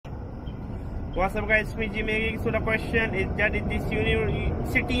What's up, guys? Me Geek. So the question is that in this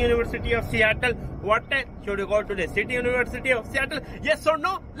University of Seattle, what time should you go to the City University of Seattle? Yes or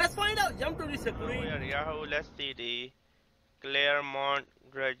no? Let's find out. Jump to the screen. Yahoo, let's see the Claremont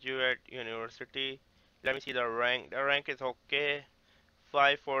Graduate University. Let me see the rank. The rank is okay.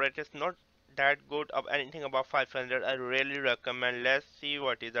 5 it is not that good. Of anything above 500, I really recommend. Let's see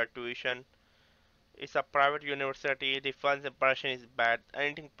what is the tuition. It's a private university. The first impression is bad.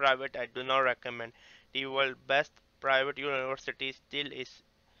 Anything private, I do not recommend. The world best private university still is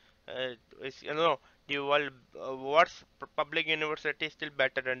the world worst public university is still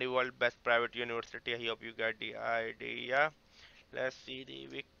better than the world best private university. I hope you got the idea. Let's see the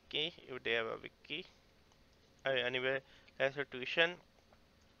wiki if they have a wiki. Anyway, that's the tuition.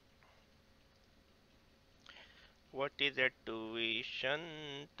 What is a tuition?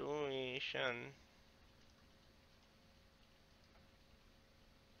 Tuition.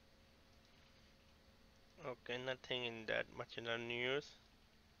 Okay, nothing in that much in the news.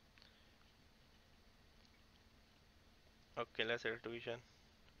 Okay, let's say tuition.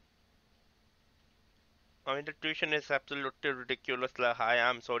 I mean, the tuition is absolutely ridiculously high.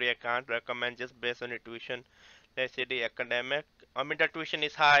 I'm sorry, I can't recommend just based on the tuition. Let's say the academic. I mean, the tuition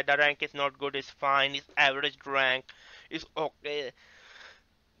is high. The rank is not good. It's fine. It's average rank. It's okay.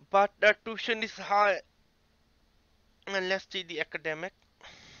 But the tuition is high. And let's see the academic.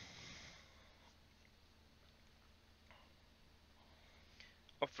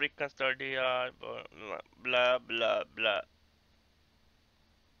 African study, blah blah blah.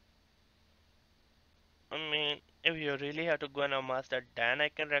 I mean, if you really have to go on a master, then I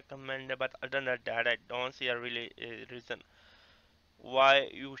can recommend it. But other than that, I don't see a really reason why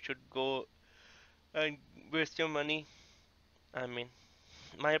you should go and waste your money. I mean,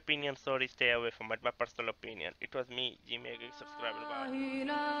 my opinion. Sorry, stay away from it. My personal opinion. It was me, Jimmy. Subscribe. Bye.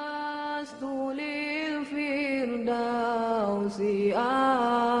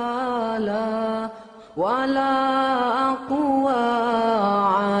 ولا أقوى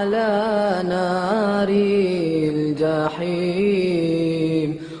على نار الجحيم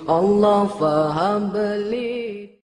الله فهب لي